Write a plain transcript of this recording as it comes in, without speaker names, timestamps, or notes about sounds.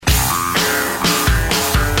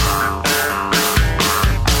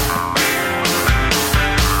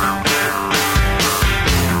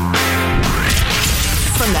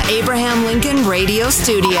radio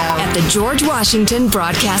studio at the George Washington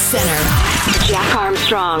Broadcast Center. Jack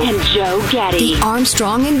Armstrong and Joe Getty. The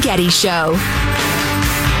Armstrong and Getty Show.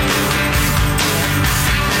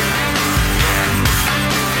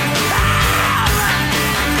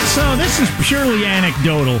 So this is purely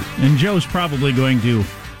anecdotal, and Joe's probably going to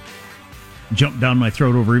jump down my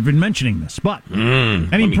throat over even mentioning this. But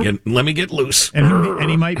let me get loose, and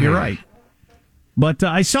he might be right. But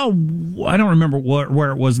I saw, I don't remember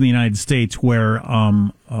where it was in the United States, where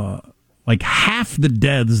like half the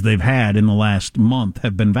deaths they've had in the last month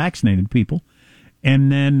have been vaccinated people.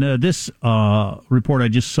 And then this report I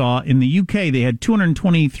just saw, in the UK, they had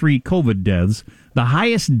 223 COVID deaths, the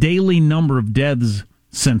highest daily number of deaths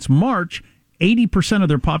since March. 80% of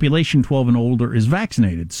their population, 12 and older, is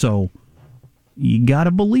vaccinated. So you got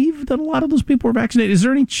to believe that a lot of those people are vaccinated. Is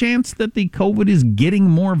there any chance that the COVID is getting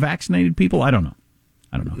more vaccinated people? I don't know.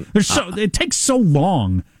 It takes so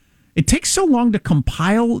long. It takes so long to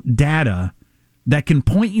compile data that can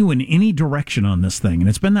point you in any direction on this thing, and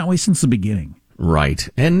it's been that way since the beginning. Right,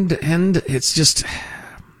 and it's just,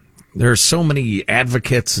 there are so many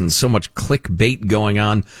advocates and so much clickbait going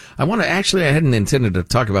on. I hadn't intended to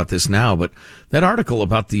talk about this now, but that article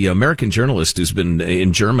about the American journalist who's been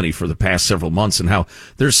in Germany for the past several months, and how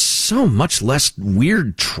there's so much less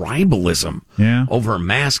weird tribalism over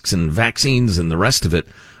masks and vaccines and the rest of it.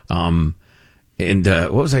 What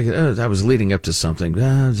was I was leading up to something.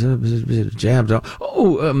 Jabbed.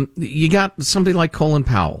 You got somebody like Colin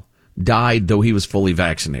Powell. Died, though he was fully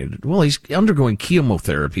vaccinated. Well, he's undergoing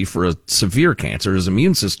chemotherapy for a severe cancer. His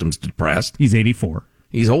immune system's depressed. He's 84.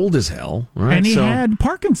 He's old as hell. Right? And he had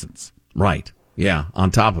Parkinson's. Right. Yeah, on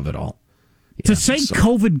top of it all. To say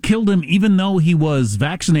COVID killed him even though he was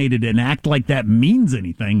vaccinated and act like that means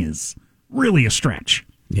anything is really a stretch.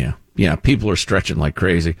 Yeah, people are stretching like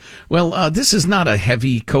crazy. Well, this is not a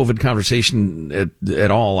heavy COVID conversation at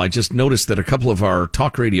all. I just noticed that a couple of our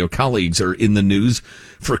talk radio colleagues are in the news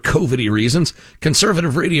for COVID-y reasons.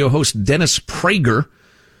 Conservative radio host Dennis Prager,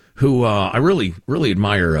 who I really, really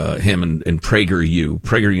admire him and Prager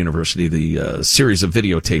University, the series of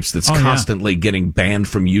videotapes that's constantly getting banned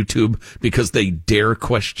from YouTube because they dare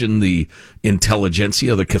question the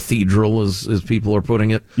intelligentsia, the cathedral, as people are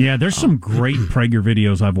putting it. Yeah, there's some great Prager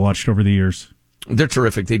videos I've watched over the years. They're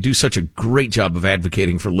terrific. They do such a great job of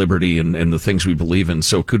advocating for liberty and the things we believe in.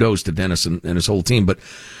 So kudos to Dennis and his whole team. But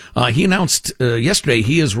he announced yesterday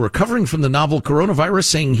he is recovering from the novel coronavirus,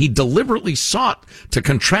 saying he deliberately sought to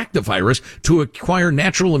contract the virus to acquire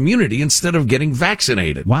natural immunity instead of getting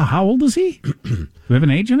vaccinated. Wow, how old is he? Do we have an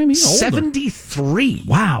age on him? He's 73.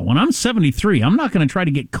 Wow, when I'm 73, I'm not going to try to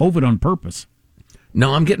get COVID on purpose.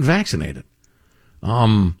 No, I'm getting vaccinated.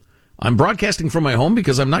 I'm broadcasting from my home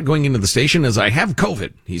because I'm not going into the station as I have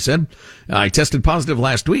COVID, he said. I tested positive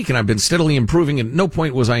last week, and I've been steadily improving. At no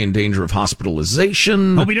point was I in danger of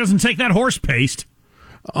hospitalization. Hope he doesn't take that horse paste.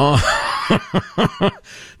 The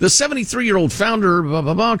 73-year-old founder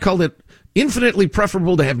called it infinitely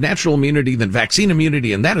preferable to have natural immunity than vaccine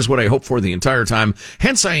immunity, and that is what I hoped for the entire time.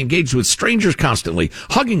 Hence, I engaged with strangers constantly,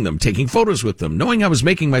 hugging them, taking photos with them, knowing I was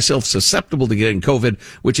making myself susceptible to getting COVID,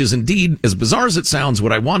 which is indeed, as bizarre as it sounds,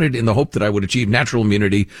 what I wanted, in the hope that I would achieve natural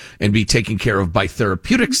immunity and be taken care of by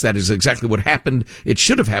therapeutics. That is exactly what happened. It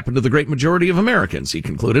should have happened to the great majority of Americans, he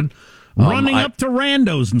concluded. Running up to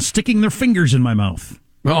randos and sticking their fingers in my mouth.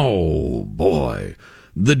 Oh, boy.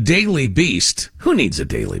 The Daily Beast. Who needs a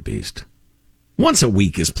Daily Beast? Once a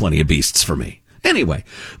week is plenty of beasts for me. Anyway,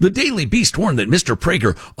 the Daily Beast warned that Mr.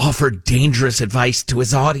 Prager offered dangerous advice to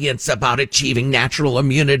his audience about achieving natural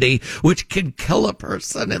immunity, which can kill a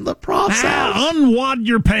person in the process. Unwad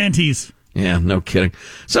your panties. Yeah, no kidding.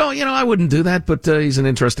 So, I wouldn't do that, but he's an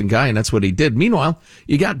interesting guy, and that's what he did. Meanwhile,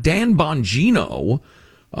 you got Dan Bongino,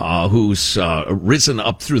 who's risen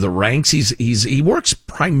up through the ranks. He works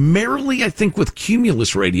primarily, I think, with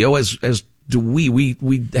Cumulus Radio, as do we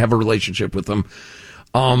have a relationship with them.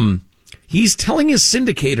 He's telling his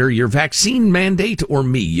syndicator, your vaccine mandate or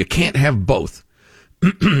me, you can't have both.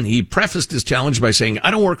 He prefaced his challenge by saying,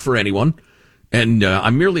 I don't work for anyone, and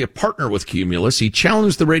I'm merely a partner with Cumulus. He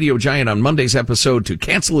challenged the radio giant on Monday's episode to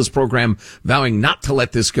cancel his program, vowing not to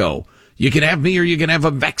let this go. You can have me or you can have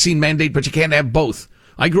a vaccine mandate, but you can't have both.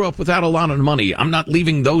 I grew up without a lot of money. I'm not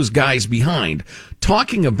leaving those guys behind.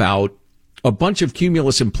 Talking about a bunch of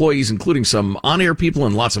Cumulus employees, including some on-air people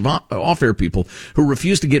and lots of off-air people, who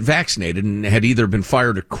refused to get vaccinated and had either been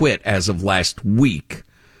fired or quit as of last week.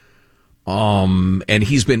 And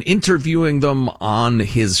he's been interviewing them on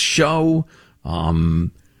his show,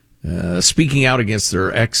 speaking out against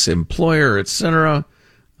their ex-employer, etc.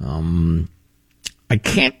 I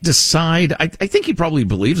can't decide. I think he probably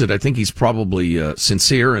believes it. I think he's probably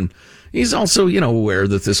sincere, and he's also, aware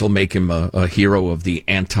that this will make him a hero of the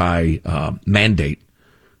anti-mandate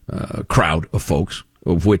crowd of folks,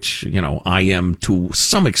 of which, I am to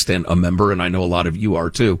some extent a member, and I know a lot of you are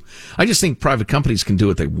too. I just think private companies can do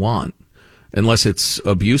what they want, unless it's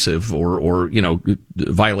abusive or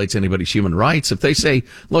violates anybody's human rights. If they say,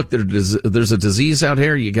 look, there's a disease out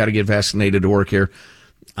here, you got to get vaccinated to work here,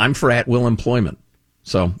 I'm for at-will employment.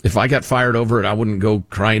 So if I got fired over it, I wouldn't go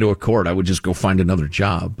crying to a court. I would just go find another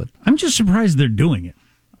job. But I'm just surprised they're doing it.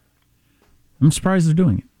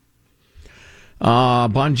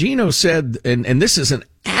 Bongino said, and this is an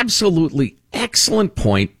absolutely excellent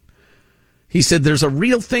point. He said there's a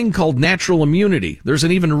real thing called natural immunity. There's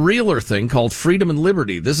an even realer thing called freedom and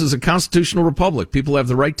liberty. This is a constitutional republic. People have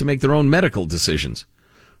the right to make their own medical decisions.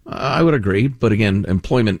 I would agree, but again,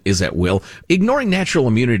 employment is at will. Ignoring natural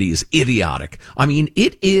immunity is idiotic. I mean,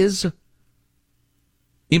 it is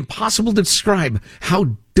impossible to describe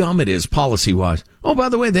how dumb it is policy-wise. Oh, by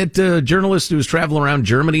the way, that journalist who's traveling around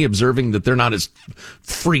Germany observing that they're not as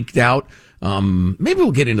freaked out, maybe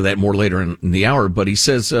we'll get into that more later in the hour, but he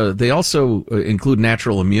says they also include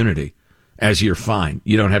natural immunity as you're fine.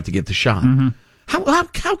 You don't have to get the shot. Mm-hmm.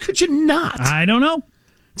 How could you not? I don't know.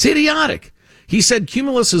 It's idiotic. He said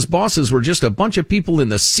Cumulus's bosses were just a bunch of people in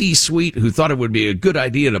the C-suite who thought it would be a good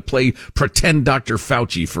idea to play pretend Dr.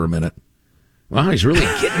 Fauci for a minute. Well, he's really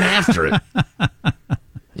getting after it.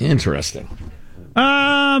 Interesting.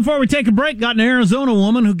 Before we take a break, got an Arizona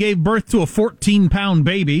woman who gave birth to a 14-pound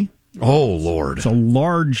baby. Oh, Lord. It's a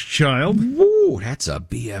large child. Woo, that's a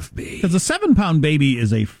BFB. Because a 7-pound baby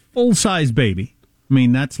is a full-size baby. I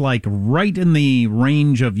mean, that's like right in the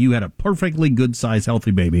range of you had a perfectly good-sized,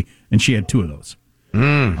 healthy baby, and she had 2 of those.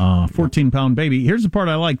 14-pound baby. Here's the part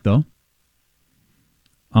I like, though.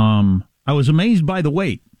 I was amazed by the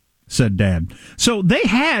weight, said Dad. So they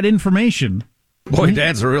had information. Boy,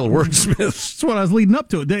 Dad's a real wordsmith. That's what I was leading up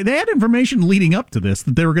to. They had information leading up to this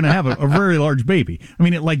that they were going to have a very large baby. I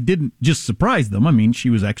mean, it didn't just surprise them. I mean, she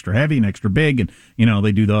was extra heavy and extra big, and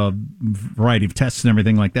they do the variety of tests and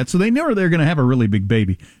everything like that. So they knew they were going to have a really big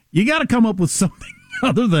baby. You got to come up with something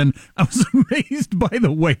other than I was amazed by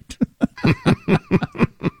the weight.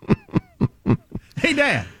 Hey,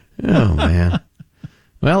 Dad. Oh man.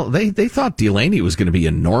 Well, they thought Delaney was going to be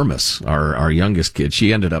enormous, our youngest kid.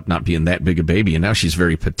 She ended up not being that big a baby, and now she's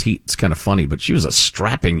very petite. It's kind of funny, but she was a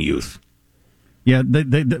strapping youth. Yeah,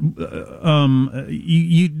 there's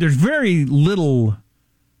very little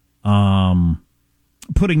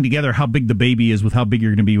putting together how big the baby is with how big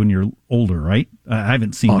you're going to be when you're older, right? I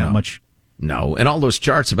haven't seen that much. No, and all those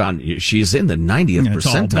charts about she's in the 90th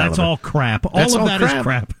percentile. That's all crap. All of that is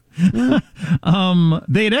crap.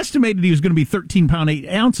 They had estimated he was going to be 13 pound 8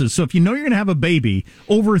 ounces. So if you know you're going to have a baby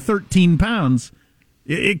over 13 pounds,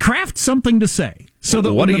 it crafts something to say. So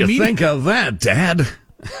that what do you think of that, Dad?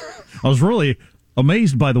 I was really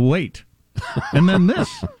amazed by the weight. And then this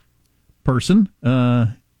person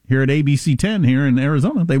here at ABC 10 here in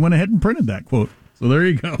Arizona, they went ahead and printed that quote. So there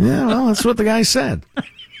you go. Yeah, well, that's what the guy said.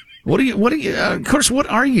 What are you? Of course, what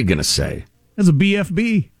are you going to say? As a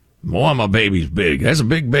BFB. Boy, my baby's big. That's a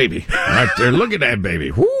big baby. Right there. Look at that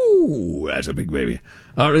baby. Whoo, that's a big baby.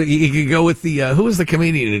 You could go with the, who was the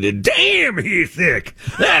comedian who did, damn, he's thick.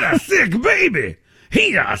 That a thick baby.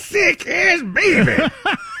 He's a thick-ass baby.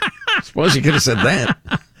 Suppose you could have said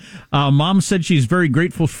that. Mom said she's very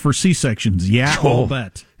grateful for C-sections. Yeah, I'll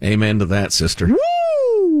bet. Amen to that, sister.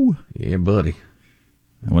 Woo! Yeah, buddy.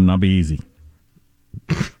 That would not be easy.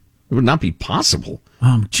 It would not be possible.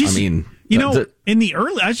 Geez, I mean... in the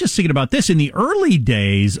early, I was just thinking about this. In the early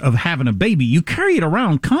days of having a baby, you carry it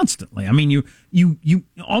around constantly. I mean, you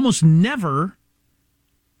almost never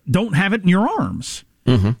don't have it in your arms.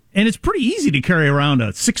 Mm-hmm. And it's pretty easy to carry around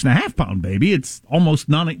a 6.5 pound baby. It's almost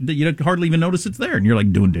you hardly even notice it's there. And you're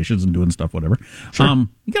like doing dishes and doing stuff, whatever. Sure.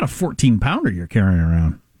 You got a 14 pounder you're carrying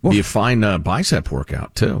around. Well, you find bicep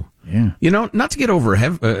workout too. Yeah. Not to get over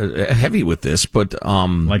heavy with this, but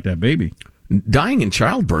like that baby. Dying in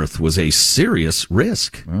childbirth was a serious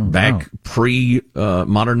risk back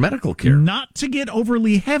pre-modern medical care. Not to get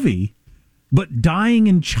overly heavy, but dying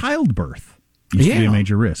in childbirth used to be a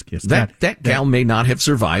major risk. Yes, that gal may not have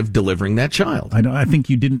survived delivering that child. I think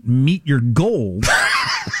you didn't meet your goal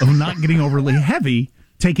of not getting overly heavy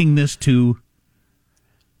taking this to...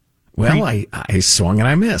 Well, I swung and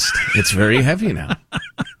I missed. It's very heavy now.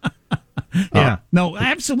 Yeah, no,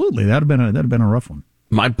 absolutely. That'd have been a rough one.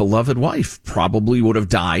 My beloved wife probably would have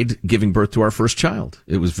died giving birth to our first child.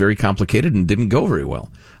 It was very complicated and didn't go very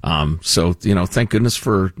well. So, thank goodness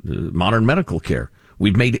for modern medical care.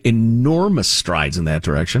 We've made enormous strides in that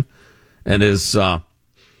direction. And as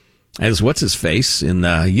what's his face in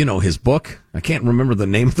his book, I can't remember the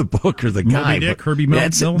name of the book or the guy. Moby Dick, Herbie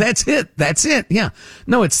Melville. That's it. Yeah.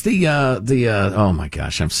 No, it's the oh my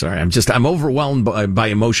gosh, I'm sorry. I'm overwhelmed by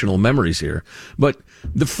emotional memories here. But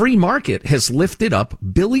the free market has lifted up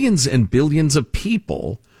billions and billions of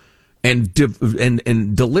people and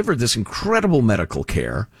delivered this incredible medical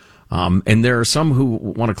care. And there are some who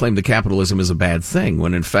want to claim that capitalism is a bad thing,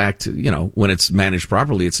 when in fact, when it's managed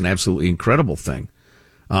properly, it's an absolutely incredible thing.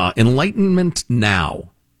 Enlightenment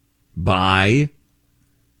Now by,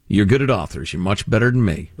 you're good at authors. You're much better than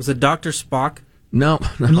me. Was it Dr. Spock? No.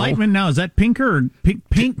 Enlightenment Now, is that Pinker or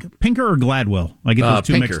Pinker or Gladwell? I get those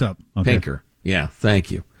two mixed up. Okay. Pinker. Yeah, thank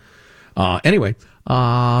you. Anyway,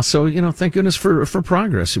 so, thank goodness for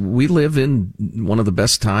progress. We live in one of the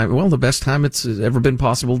best the best time it's ever been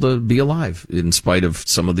possible to be alive, in spite of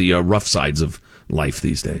some of the rough sides of life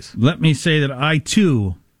these days. Let me say that I,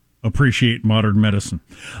 too, appreciate modern medicine.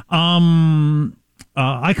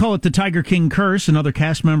 I call it the Tiger King curse. Another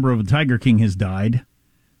cast member of the Tiger King has died.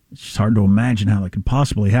 It's just hard to imagine how that could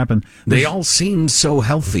possibly happen. They all seemed so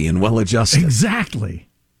healthy and well-adjusted. Exactly.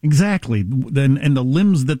 And the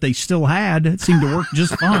limbs that they still had seemed to work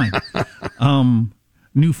just fine.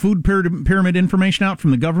 New food pyramid information out from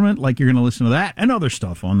the government, like you're going to listen to that, and other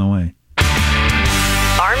stuff on the way.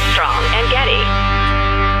 Armstrong and Getty.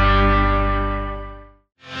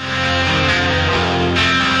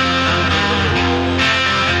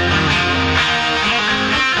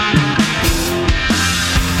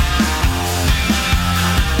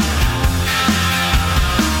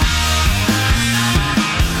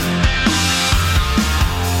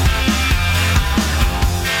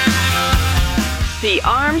 The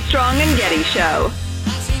Armstrong and Getty Show.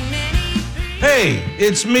 Hey,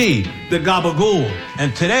 it's me, the Gabagool.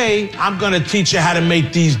 And today, I'm going to teach you how to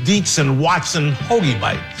make these Dietz and Watson hoagie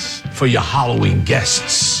bites for your Halloween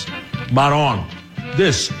guests. But on,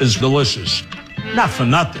 this is delicious. Not for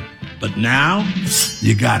nothing. But now,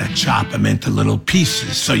 you got to chop them into little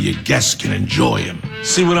pieces so your guests can enjoy them.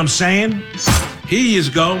 See what I'm saying? Here you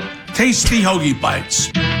go. Tasty hoagie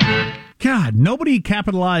bites. God, nobody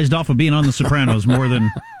capitalized off of being on The Sopranos more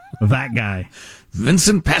than that guy.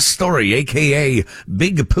 Vincent Pastore, a.k.a.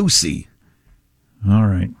 Big Pussy. All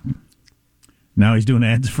right. Now he's doing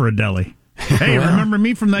ads for a deli. Hey, remember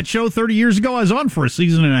me from that show 30 years ago? I was on for a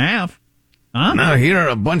season and a half. Huh? Now here are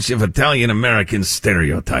a bunch of Italian-American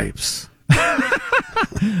stereotypes.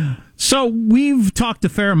 So we've talked a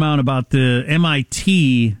fair amount about the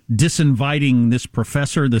MIT disinviting this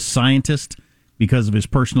professor, this scientist, because of his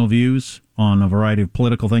personal views on a variety of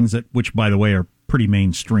political things, which, by the way, are pretty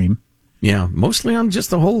mainstream. Yeah, mostly on just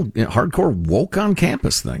the whole hardcore woke on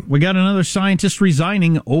campus thing. We got another scientist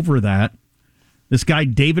resigning over that. This guy,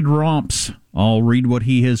 David Romps. I'll read what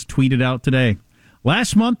he has tweeted out today.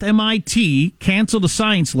 Last month, MIT canceled a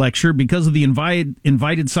science lecture because of the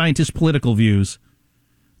invited scientist's political views.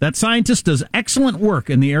 That scientist does excellent work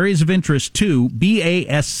in the areas of interest to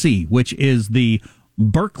BASC, which is the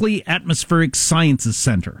Berkeley Atmospheric Sciences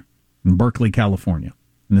Center in Berkeley, California.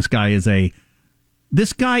 And this guy is a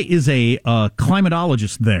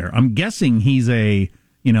climatologist there. I'm guessing he's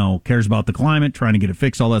cares about the climate, trying to get it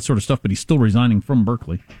fixed, all that sort of stuff, but he's still resigning from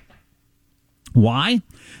Berkeley. Why?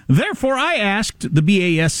 Therefore, I asked the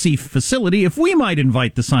BASC facility if we might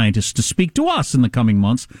invite the scientist to speak to us in the coming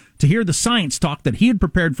months to hear the science talk that he had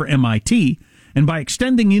prepared for MIT, and by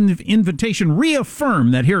extending the invitation, reaffirm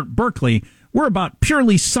that here at Berkeley, we're about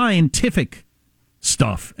purely scientific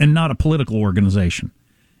stuff and not a political organization.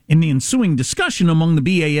 In the ensuing discussion among the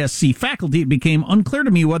BASC faculty, it became unclear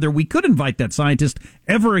to me whether we could invite that scientist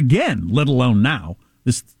ever again, let alone now.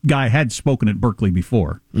 This guy had spoken at Berkeley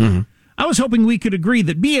before. Mm-hmm. I was hoping we could agree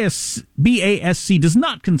that BASC does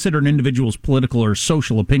not consider an individual's political or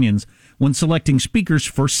social opinions when selecting speakers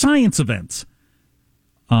for science events.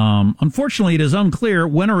 Unfortunately, it is unclear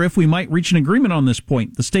when or if we might reach an agreement on this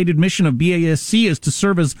point. The stated mission of BASC is to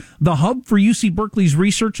serve as the hub for UC Berkeley's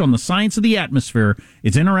research on the science of the atmosphere,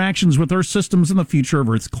 its interactions with Earth systems, and the future of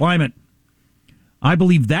Earth's climate. I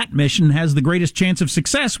believe that mission has the greatest chance of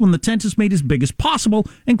success when the tent is made as big as possible,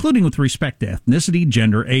 including with respect to ethnicity,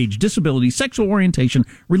 gender, age, disability, sexual orientation,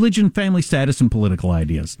 religion, family status, and political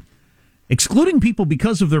ideas. Excluding people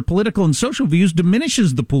because of their political and social views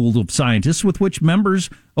diminishes the pool of scientists with which members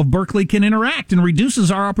of Berkeley can interact and reduces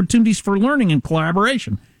our opportunities for learning and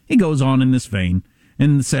collaboration. He goes on in this vein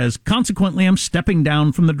and says, consequently, I'm stepping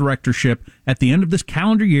down from the directorship at the end of this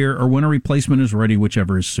calendar year or when a replacement is ready,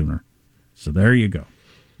 whichever is sooner. So there you go.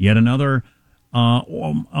 Yet another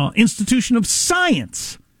institution of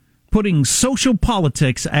science putting social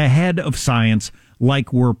politics ahead of science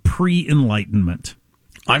like we're pre-Enlightenment.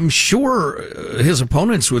 I'm sure his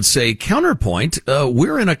opponents would say, counterpoint,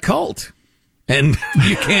 we're in a cult. And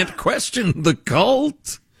you can't question the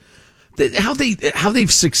cult. How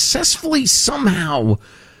they've successfully somehow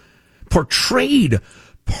portrayed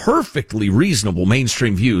perfectly reasonable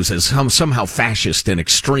mainstream views as somehow fascist and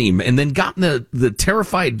extreme, and then gotten the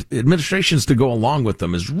terrified administrations to go along with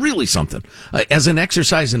them is really something. As an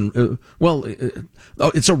exercise in,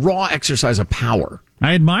 it's a raw exercise of power.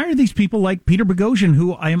 I admire these people like Peter Boghossian,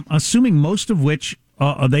 who I am assuming most of which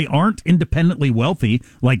they aren't independently wealthy,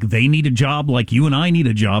 like they need a job like you and I need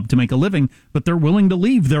a job to make a living, but they're willing to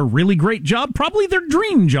leave their really great job, probably their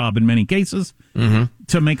dream job in many cases,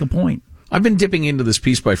 to make a point. I've been dipping into this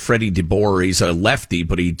piece by Freddie DeBoer. He's a lefty,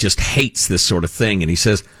 but he just hates this sort of thing. And he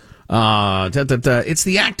says, it's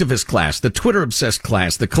the activist class, the Twitter-obsessed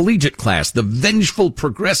class, the collegiate class, the vengeful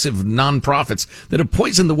progressive nonprofits that have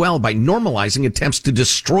poisoned the well by normalizing attempts to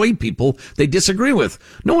destroy people they disagree with.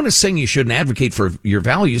 No one is saying you shouldn't advocate for your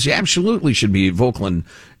values. You absolutely should be vocal and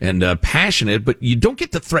passionate, but you don't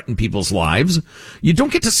get to threaten people's lives. You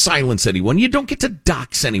don't get to silence anyone. You don't get to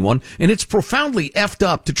dox anyone. And it's profoundly effed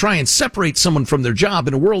up to try and separate someone from their job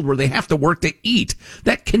in a world where they have to work to eat.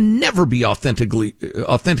 That can never be authentically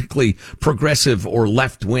progressive or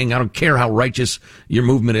left-wing. I don't care how righteous your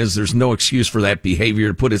movement is. There's no excuse for that behavior.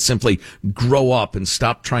 To put it simply, grow up and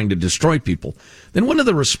stop trying to destroy people. Then one of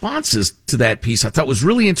the responses to that piece I thought was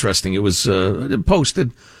really interesting. It was a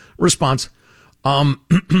posted response.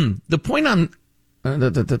 The point on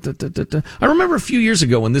I remember a few years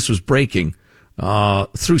ago when this was breaking,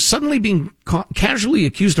 through suddenly being casually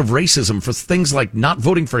accused of racism for things like not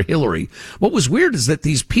voting for Hillary. What was weird is that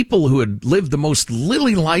these people who had lived the most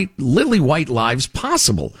lily white lives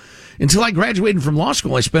possible. Until I graduated from law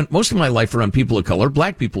school, I spent most of my life around people of color,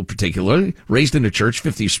 black people particularly, raised in a church,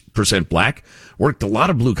 50% black, worked a lot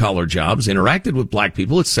of blue-collar jobs, interacted with black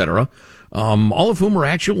people, etc., all of whom were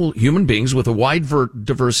actual human beings with a wide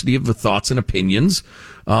diversity of thoughts and opinions.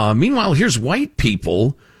 Meanwhile, here's white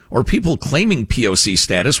people, or people claiming POC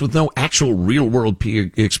status with no actual real-world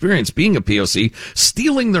experience being a POC,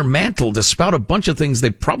 stealing their mantle to spout a bunch of things they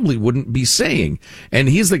probably wouldn't be saying. And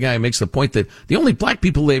he's the guy who makes the point that the only black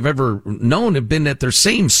people they've ever known have been at their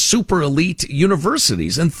same super elite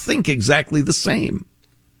universities and think exactly the same.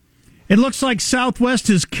 It looks like Southwest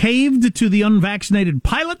has caved to the unvaccinated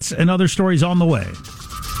pilots, and other stories on the way.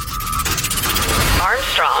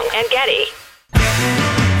 Armstrong and Getty.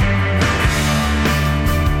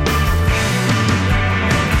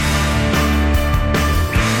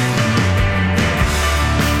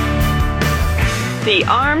 The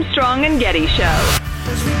Armstrong and Getty Show.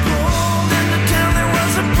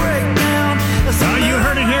 You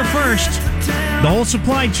heard it here first. The whole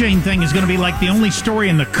supply chain thing is going to be like the only story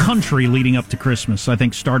in the country leading up to Christmas, I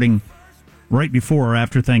think, starting right before or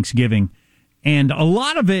after Thanksgiving. And a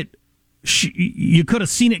lot of it, you could have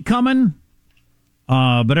seen it coming,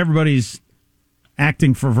 but everybody's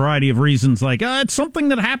acting for a variety of reasons like, it's something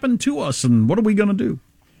that happened to us, and what are we going to do?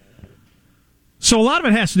 So a lot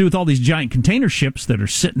of it has to do with all these giant container ships that are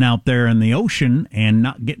sitting out there in the ocean and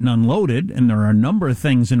not getting unloaded, and there are a number of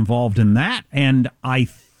things involved in that. And I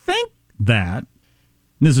think that,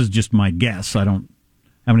 this is just my guess, I don't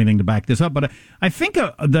have anything to back this up, but I think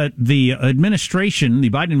that the administration, the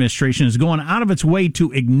Biden administration, is going out of its way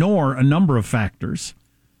to ignore a number of factors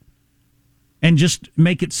and just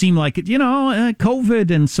make it seem like, COVID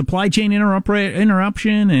and supply chain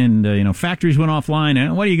interruption and, factories went offline,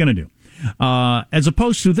 and what are you going to do? As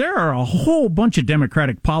opposed to, there are a whole bunch of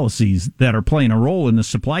Democratic policies that are playing a role in the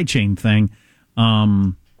supply chain thing.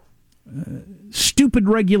 Stupid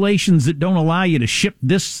regulations that don't allow you to ship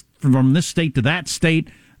this from this state to that state.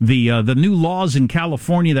 The new laws in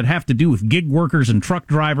California that have to do with gig workers and truck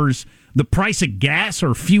drivers. The price of gas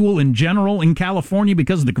or fuel in general in California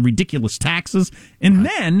because of the ridiculous taxes. And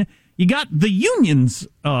then you got the unions'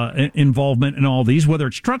 involvement in all these, whether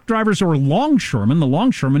it's truck drivers or longshoremen, the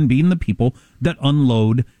longshoremen being the people that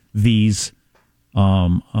unload these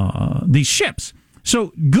ships.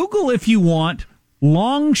 So Google, if you want,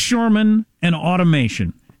 longshoremen and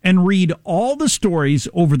automation, and read all the stories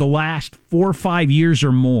over the last 4 or 5 years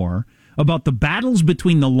or more about the battles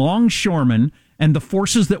between the longshoremen and the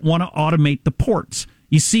forces that want to automate the ports.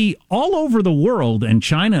 You see, all over the world, and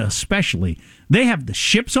China especially, they have the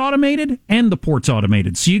ships automated and the ports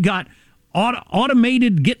automated. So you got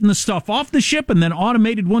automated getting the stuff off the ship, and then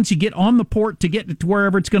automated once you get on the port to get it to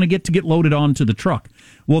wherever it's going to get loaded onto the truck.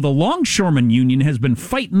 Well, the Longshoremen Union has been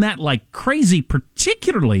fighting that like crazy,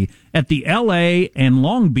 particularly at the L.A. and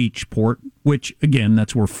Long Beach port, which, again,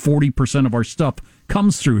 that's where 40% of our stuff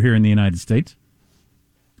comes through here in the United States.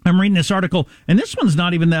 I'm reading this article, and this one's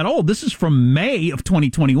not even that old. This is from May of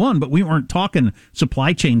 2021, but we weren't talking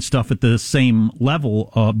supply chain stuff at the same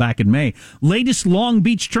level back in May. Latest Long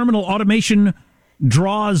Beach terminal automation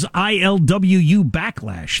draws ILWU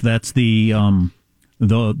backlash. That's the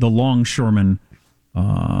Longshoremen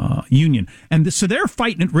Union. And so they're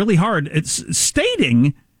fighting it really hard. It's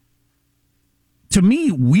stating, to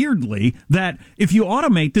me, weirdly, that if you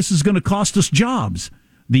automate, this is going to cost us jobs.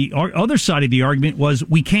 The other side of the argument was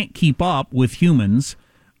we can't keep up with humans,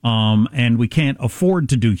 and we can't afford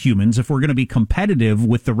to do humans if we're going to be competitive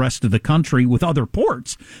with the rest of the country with other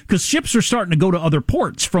ports, because ships are starting to go to other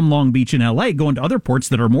ports from Long Beach and L.A., going to other ports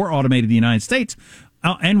that are more automated in the United States,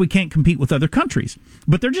 and we can't compete with other countries.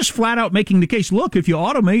 But they're just flat out making the case, look, if you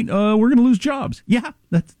automate, we're going to lose jobs. Yeah,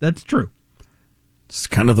 that's true. It's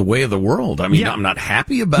kind of the way of the world. I mean, I'm not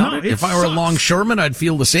happy about it. If I were a longshoreman, I'd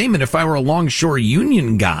feel the same. And if I were a longshore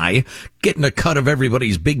union guy getting a cut of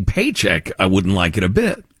everybody's big paycheck, I wouldn't like it a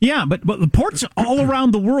bit. Yeah, but the ports all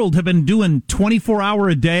around the world have been doing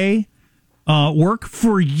 24-hour-a-day work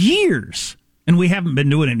for years, and we haven't been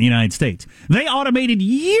doing it in the United States. They automated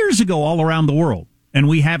years ago all around the world, and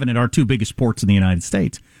we haven't at our two biggest ports in the United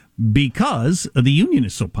States because the union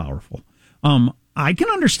is so powerful. I can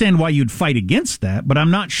understand why you'd fight against that, but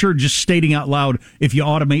I'm not sure just stating out loud, if you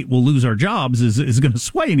automate, we'll lose our jobs, is going to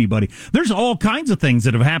sway anybody. There's all kinds of things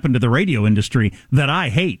that have happened to the radio industry that I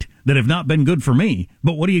hate, that have not been good for me.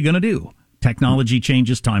 But what are you going to do? Technology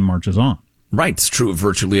changes, time marches on. Right. It's true of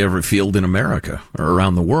virtually every field in America or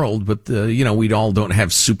around the world. But, we all don't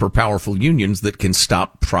have super powerful unions that can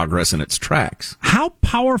stop progress in its tracks. How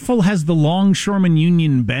powerful has the Longshoremen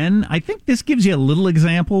Union been? I think this gives you a little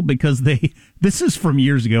example because this is from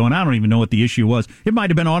years ago, and I don't even know what the issue was. It might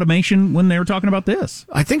have been automation when they were talking about this.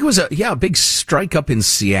 I think it was a big strike up in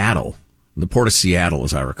Seattle, the port of Seattle,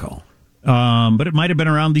 as I recall. But it might have been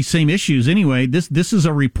around these same issues anyway. This is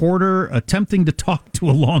a reporter attempting to talk to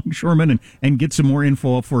a longshoreman and get some more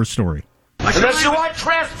info for a story. Unless you want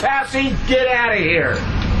trespassing, get out of here.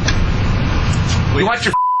 You want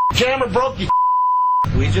your camera broke?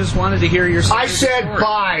 We just wanted to hear your story. I said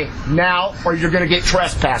bye now, or you're going to get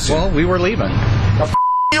trespassing. Well, we were leaving. The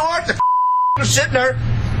you are? The you're sitting there.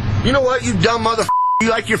 You know what, you dumb mother. You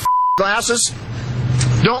like your glasses?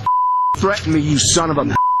 Don't threaten me, you son of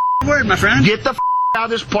a word, my friend. Get the out of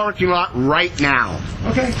this parking lot right now.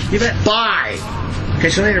 Okay, you bet. Bye.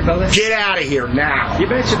 Catch you later, brother. Get out of here now. You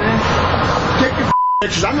betcha, man. Take your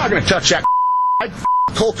pictures. I'm not going to touch that. I'd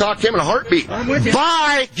cold cock him in a heartbeat. I'm with you.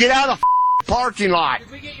 Bye. Get out of the parking lot.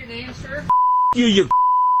 Did we get your name, sir? You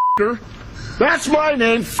That's my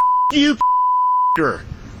name. You.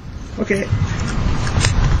 Okay.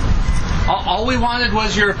 All we wanted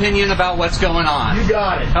was your opinion about what's going on. You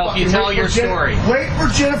got it. Help you tell your story. Wait for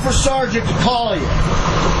Jennifer Sargent to call you.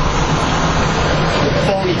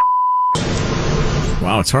 Phony.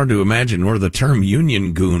 Wow, it's hard to imagine where the term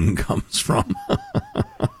union goon comes from.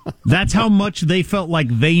 That's how much they felt like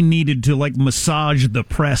they needed to massage the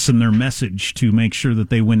press and their message to make sure that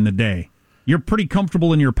they win the day. You're pretty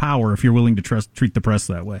comfortable in your power if you're willing to treat the press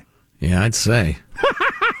that way. Yeah, I'd say.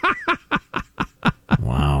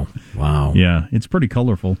 Wow. Yeah, it's pretty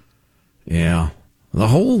colorful. Yeah. The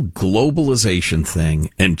whole globalization thing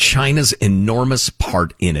and China's enormous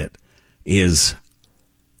part in it is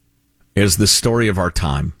the story of our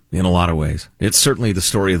time in a lot of ways. It's certainly the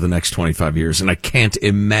story of the next 25 years, and I can't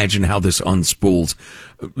imagine how this unspools,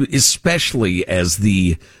 especially as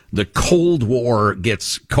the Cold War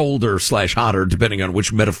gets colder / hotter, depending on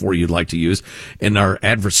which metaphor you'd like to use, and our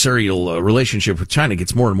adversarial relationship with China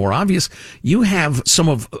gets more and more obvious. You have some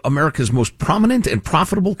of America's most prominent and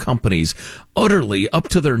profitable companies utterly up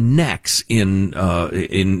to their necks in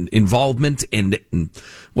involvement and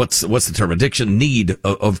what's the term, addiction, need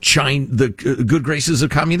of China, the good graces of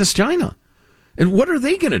communist China. And what are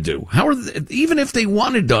they going to do? Even if they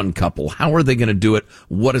wanted to uncouple, how are they going to do it?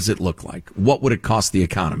 What does it look like? What would it cost the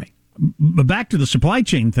economy? Back to the supply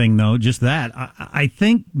chain thing, though, just that. I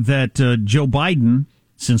think that Joe Biden,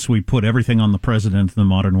 since we put everything on the president in the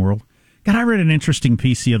modern world, I read an interesting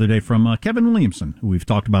piece the other day from Kevin Williamson, who we've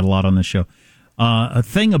talked about a lot on this show. A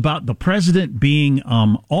thing about the president being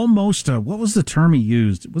almost, what was the term he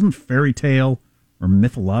used? It wasn't fairy tale or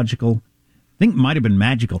mythological. I think it might have been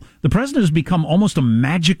magical. The president has become almost a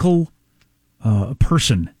magical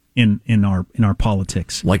person in our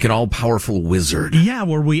politics. Like an all-powerful wizard. Yeah,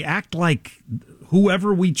 where we act like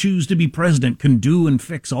whoever we choose to be president can do and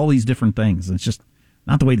fix all these different things. It's just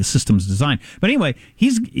not the way the system's designed. But anyway,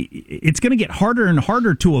 it's going to get harder and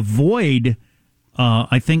harder to avoid,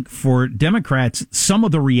 I think, for Democrats, some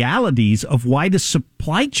of the realities of why the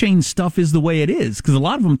supply chain stuff is the way it is. Because a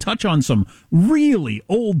lot of them touch on some really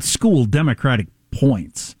old-school Democratic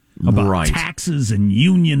points about taxes and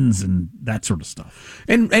unions and that sort of stuff.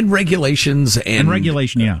 And regulations. And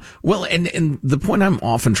regulation, yeah. Well, and the point I'm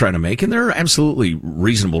often trying to make, and there are absolutely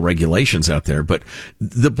reasonable regulations out there, but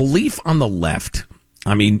the belief on the left,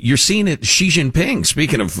 I mean, you're seeing it. Xi Jinping,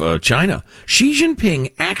 speaking of China, Xi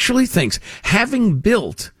Jinping actually thinks, having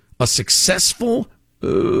built a successful,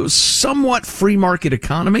 somewhat free market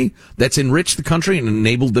economy that's enriched the country and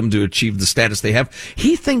enabled them to achieve the status they have,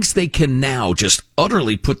 he thinks they can now just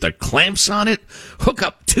utterly put the clamps on it, hook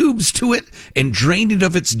up tubes to it, and drain it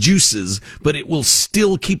of its juices, but it will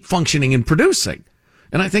still keep functioning and producing.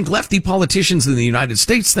 And I think lefty politicians in the United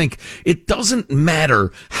States think it doesn't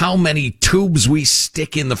matter how many tubes we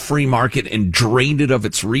stick in the free market and drain it of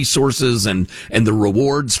its resources and the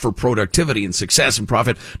rewards for productivity and success and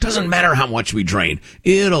profit. Doesn't matter how much we drain.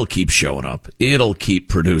 It'll keep showing up. It'll keep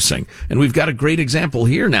producing. And we've got a great example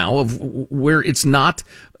here now of where it's not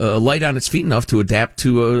light on its feet enough to adapt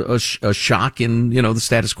to a shock in, the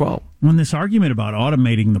status quo. When this argument about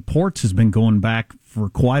automating the ports has been going back for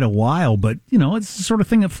quite a while, but, it's the sort of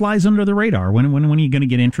thing that flies under the radar. When are you going to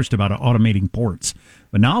get interest about automating ports?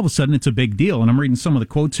 But now all of a sudden it's a big deal. And I'm reading some of the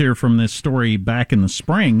quotes here from this story back in the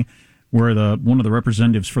spring where one of the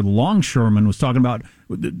representatives for the longshoremen was talking about,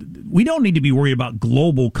 we don't need to be worried about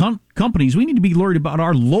global companies. We need to be worried about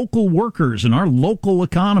our local workers and our local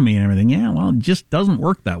economy and everything. Yeah, well, it just doesn't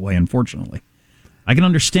work that way, unfortunately. I can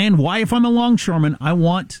understand why, if I'm a longshoreman, I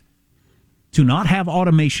want to not have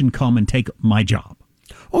automation come and take my job.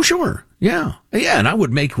 Oh, sure. Yeah. Yeah. And I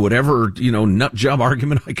would make whatever, nut job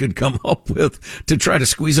argument I could come up with to try to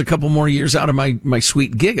squeeze a couple more years out of my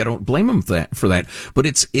sweet gig. I don't blame him for that. But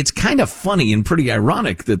it's kind of funny and pretty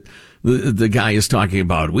ironic that the guy is talking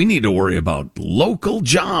about, we need to worry about local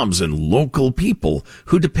jobs and local people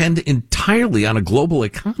who depend entirely on a global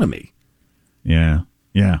economy. Yeah.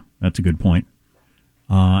 Yeah. That's a good point.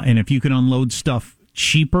 And if you can unload stuff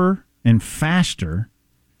cheaper and faster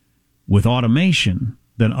with automation,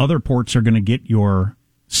 then other ports are going to get your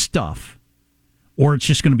stuff, or it's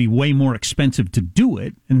just going to be way more expensive to do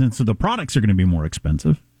it, and then so the products are going to be more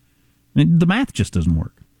expensive. And the math just doesn't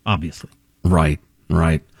work, obviously. Right.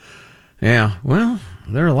 Yeah, well,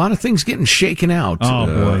 there are a lot of things getting shaken out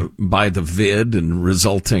by the vid and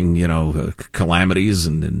resulting, calamities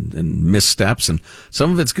and missteps, and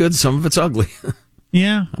some of it's good, some of it's ugly.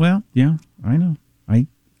 Yeah, well, yeah, I know.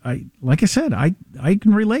 I like I said, I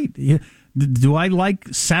can relate. Yeah. Do I like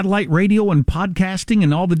satellite radio and podcasting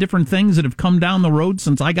and all the different things that have come down the road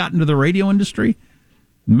since I got into the radio industry?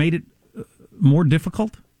 Made it more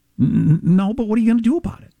difficult? No, but what are you going to do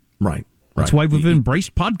about it? Right. That's why we've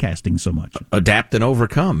embraced podcasting so much. Adapt and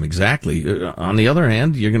overcome, exactly. On the other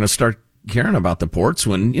hand, you're going to start caring about the ports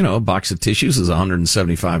when, a box of tissues is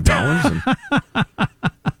 $175 and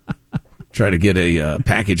try to get a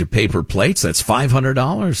package of paper plates, that's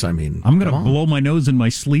 $500. I mean, I'm going to blow my nose in my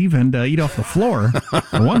sleeve and eat off the floor,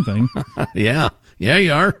 for one thing. Yeah,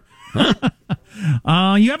 you are.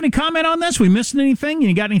 You have any comment on this? We missing anything?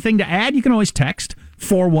 You got anything to add? You can always text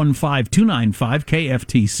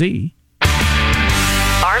 415-295-KFTC.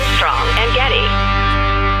 Armstrong and Getty.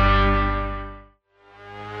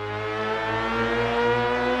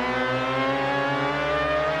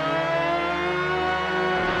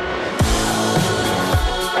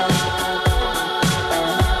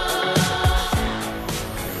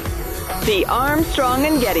 The Armstrong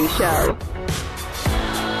and Getty Show.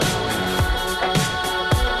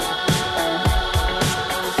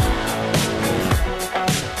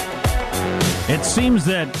 It seems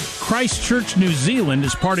that Christchurch, New Zealand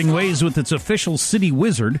is parting ways with its official city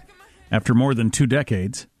wizard after more than 2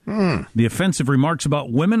 decades. The offensive remarks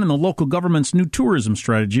about women and the local government's new tourism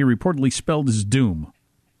strategy reportedly spelled his doom.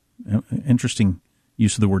 Interesting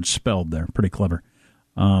use of the word spelled there. Pretty clever.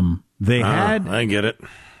 I get it.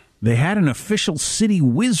 They had an official city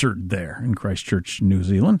wizard there in Christchurch, New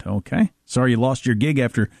Zealand. Okay. Sorry you lost your gig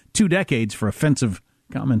after 2 decades for offensive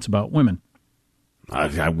comments about women. I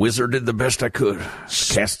wizarded the best I could.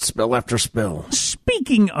 Cast spell after spell.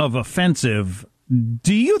 Speaking of offensive,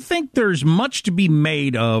 do you think there's much to be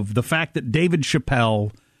made of the fact that David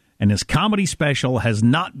Chappelle and his comedy special has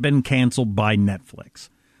not been canceled by Netflix?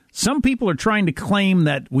 Some people are trying to claim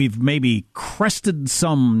that we've maybe crested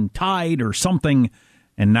some tide or something,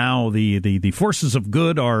 And now the forces of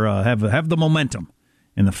good are have the momentum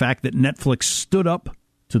in the fact that Netflix stood up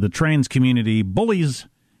to the trans community bullies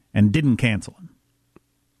and didn't cancel him.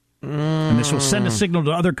 And this will send a signal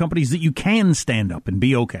to other companies that you can stand up and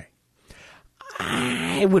be okay.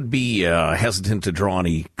 I would be hesitant to draw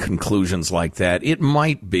any conclusions like that. It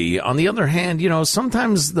might be. On the other hand,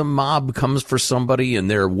 sometimes the mob comes for somebody and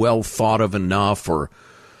they're well thought of enough or,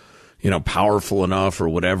 powerful enough or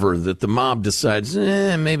whatever that the mob decides,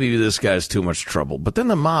 maybe this guy's too much trouble. But then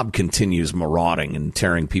the mob continues marauding and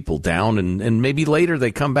tearing people down. And maybe later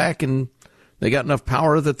they come back and they got enough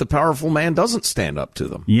power that the powerful man doesn't stand up to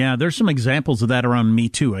them. Yeah, there's some examples of that around Me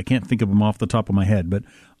Too. I can't think of them off the top of my head, but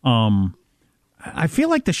I feel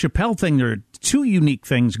like the Chappelle thing, there are two unique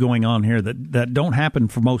things going on here that don't happen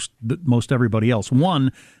for most everybody else.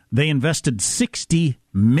 One, they invested $60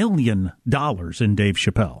 million in Dave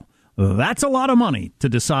Chappelle. That's a lot of money to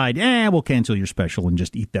decide, we'll cancel your special and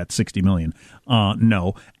just eat that $60 million.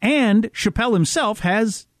 No. And Chappelle himself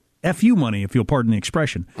has Eff You money, if you'll pardon the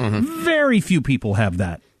expression. Mm-hmm. Very few people have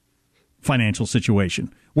that financial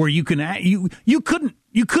situation where you could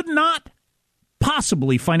not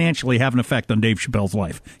possibly financially have an effect on Dave Chappelle's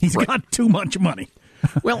life. He's got too much money.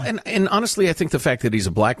 Well, and honestly, I think the fact that he's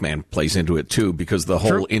a black man plays into it, too, because the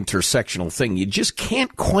whole intersectional thing, you just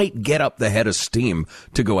can't quite get up the head of steam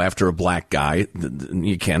to go after a black guy than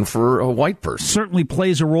you can for a white person. Certainly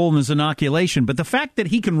plays a role in his inoculation, but the fact that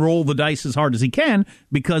he can roll the dice as hard as he can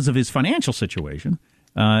because of his financial situation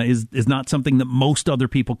is not something that most other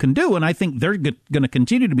people can do, and I think they're going to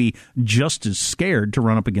continue to be just as scared to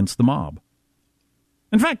run up against the mob.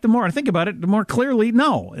 In fact, the more I think about it, the more clearly,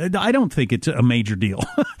 no, I don't think it's a major deal.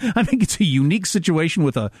 I think it's a unique situation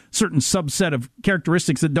with a certain subset of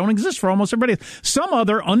characteristics that don't exist for almost everybody. Some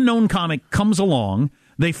other unknown comic comes along,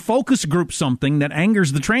 they focus group something that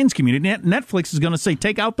angers the trans community. Netflix is going to say,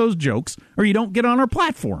 take out those jokes or you don't get on our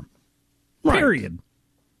platform. Right. Period.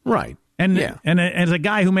 Right. And as a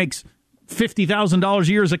guy who makes $50,000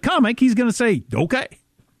 a year as a comic, he's going to say, okay.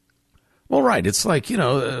 Well, right. It's like,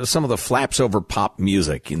 some of the flaps over pop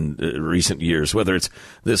music in recent years, whether it's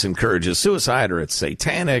this encourages suicide or it's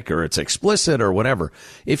satanic or it's explicit or whatever.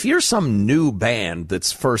 If you're some new band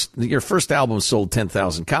that's your first album sold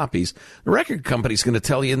 10,000 copies, the record company's going to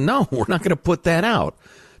tell you, no, we're not going to put that out.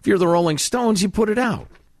 If you're the Rolling Stones, you put it out.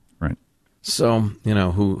 Right. So,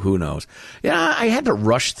 who knows? Yeah, I had to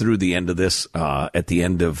rush through the end of this at the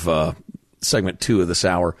end of segment 2 of this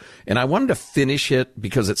hour, and I wanted to finish it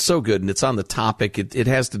because it's so good and it's on the topic. It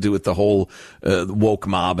has to do with the whole woke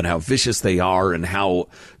mob and how vicious they are and how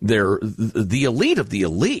they're the elite of the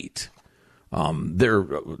elite. They're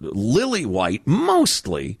lily white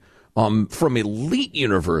mostly from elite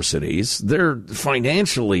universities. They're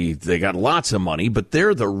financially, they got lots of money, but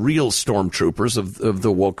they're the real stormtroopers of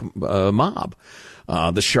the woke mob,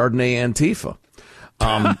 the Chardonnay Antifa.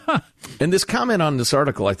 And this comment on this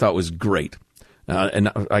article I thought was great. And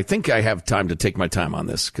I think I have time to take my time on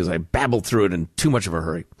this because I babbled through it in too much of a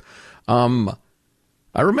hurry.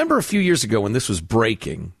 I remember a few years ago when this was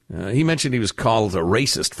breaking, he mentioned he was called a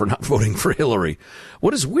racist for not voting for Hillary.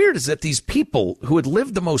 What is weird is that these people who had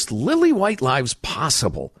lived the most lily-white lives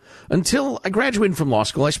possible, until I graduated from law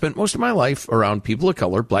school, I spent most of my life around people of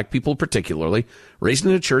color, black people particularly, raised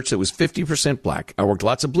in a church that was 50% black. I worked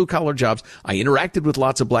lots of blue-collar jobs. I interacted with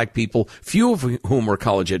lots of black people, few of whom were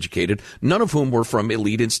college-educated, none of whom were from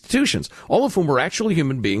elite institutions, all of whom were actual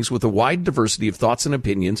human beings with a wide diversity of thoughts and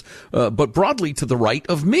opinions, but broadly to the right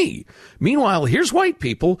of me. Meanwhile, here's white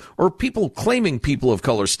people, or people claiming people of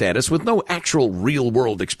color status with no actual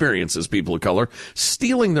real-world experience as people of color,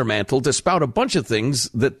 stealing their mantle to spout a bunch of things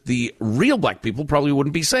that the real black people probably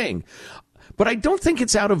wouldn't be saying. But I don't think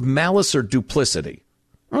it's out of malice or duplicity.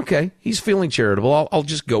 Okay, he's feeling charitable. I'll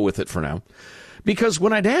just go with it for now. Because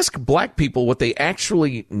when I'd ask black people what they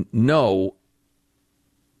actually know,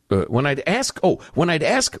 when I'd ask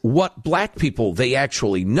what black people they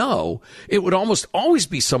actually know, it would almost always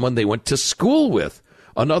be someone they went to school with.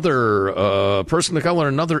 Another person of color,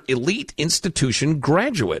 another elite institution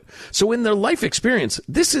graduate. So in their life experience,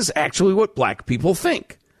 this is actually what black people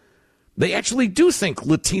think. They actually do think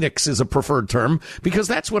Latinx is a preferred term because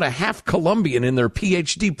that's what a half Colombian in their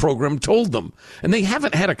PhD program told them. And they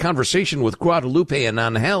haven't had a conversation with Guadalupe and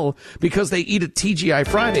Angel because they eat at TGI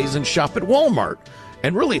Fridays and shop at Walmart.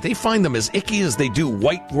 And really, they find them as icky as they do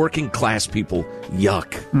white working class people.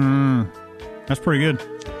 Yuck. That's pretty good.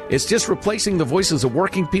 It's just replacing the voices of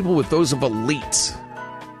working people with those of elites.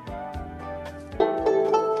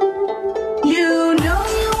 You know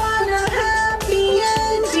you want a happy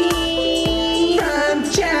ending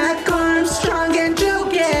from Jack Armstrong and Joe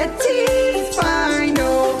Getty. Find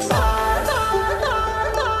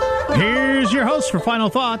for final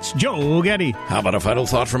thoughts, Joe Getty. How about a final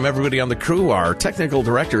thought from everybody on the crew? Our technical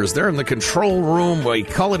directors, they're in the control room. We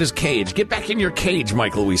call it his cage. Get back in your cage,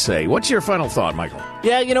 Michael, we say. What's your final thought, Michael?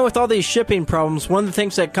 Yeah, with all these shipping problems, one of the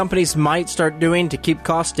things that companies might start doing to keep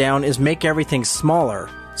costs down is make everything smaller.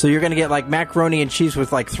 So you're going to get like macaroni and cheese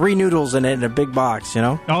with like 3 noodles in it in a big box,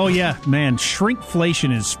 Oh, yeah, man.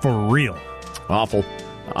 Shrinkflation is for real. Awful.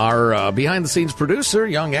 Our behind-the-scenes producer,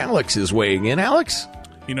 young Alex, is weighing in. Alex?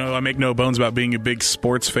 I make no bones about being a big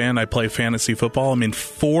sports fan. I play fantasy football. I'm in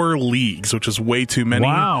 4 leagues, which is way too many.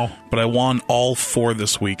 Wow. But I won all 4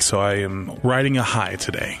 this week, so I am riding a high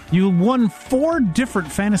today. You won 4 different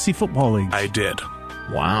fantasy football leagues. I did.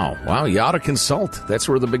 Wow, you ought to consult. That's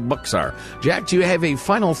where the big bucks are. Jack, do you have a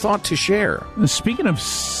final thought to share? Speaking of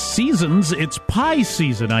seasons, it's pie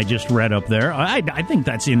season, I just read up there. I think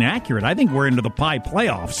that's inaccurate. I think we're into the pie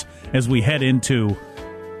playoffs as we head into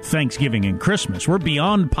Thanksgiving and Christmas. We're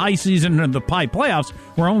beyond pie season and the pie playoffs,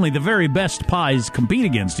 where only the very best pies compete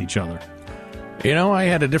against each other. I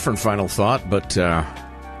had a different final thought, but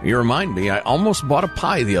you remind me, I almost bought a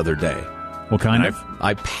pie the other day. What kind of?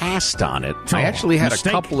 I passed on it. I actually had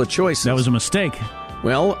mistake. A couple of choices. That was a mistake.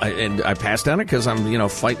 Well, I passed on it because I'm,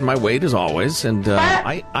 fighting my weight as always, and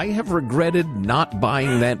I have regretted not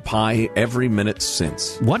buying that pie every minute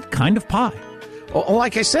since. What kind of pie? Oh,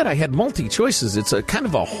 like I said, I had multi-choices. It's a kind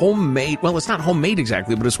of a homemade. Well, it's not homemade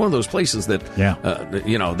exactly, but it's one of those places that,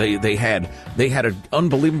 they had an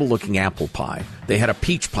unbelievable looking apple pie. They had a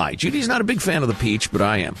peach pie. Judy's not a big fan of the peach, but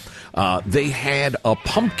I am. They had a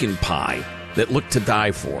pumpkin pie that looked to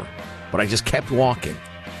die for, but I just kept walking.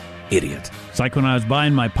 Idiot. It's like when I was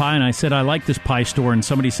buying my pie and I said, I like this pie store, and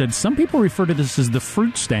somebody said, some people refer to this as the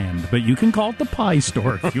fruit stand, but you can call it the pie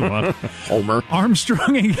store if you want. Homer.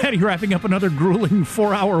 Armstrong and Getty wrapping up another grueling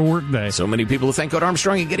 4-hour workday. So many people to thank. Go to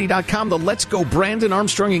ArmstrongandGetty.com. The Let's Go Brandon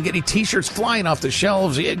Armstrong and Getty t-shirts flying off the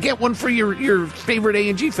shelves. Get one for your favorite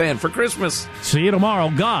A&G fan for Christmas. See you tomorrow.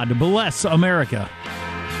 God bless America.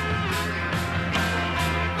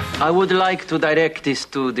 I would like to direct this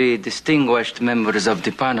to the distinguished members of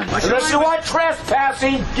the panel. Unless you want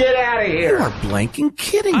trespassing, get out of here. You are blanking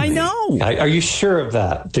kidding me. I know. Are you sure of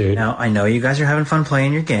that, dude? Now, I know you guys are having fun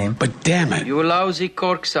playing your game, but damn it. You lousy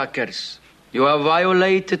corksuckers. You have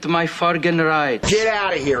violated my Fargan right. Get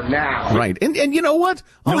out of here now. Right. And you know what?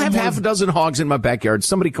 I'll have half a dozen hogs in my backyard.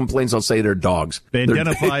 Somebody complains, I'll say they're dogs. They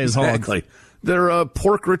identify as hogs. Exactly. They're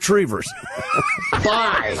pork retrievers.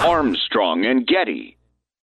 Bye. Armstrong and Getty.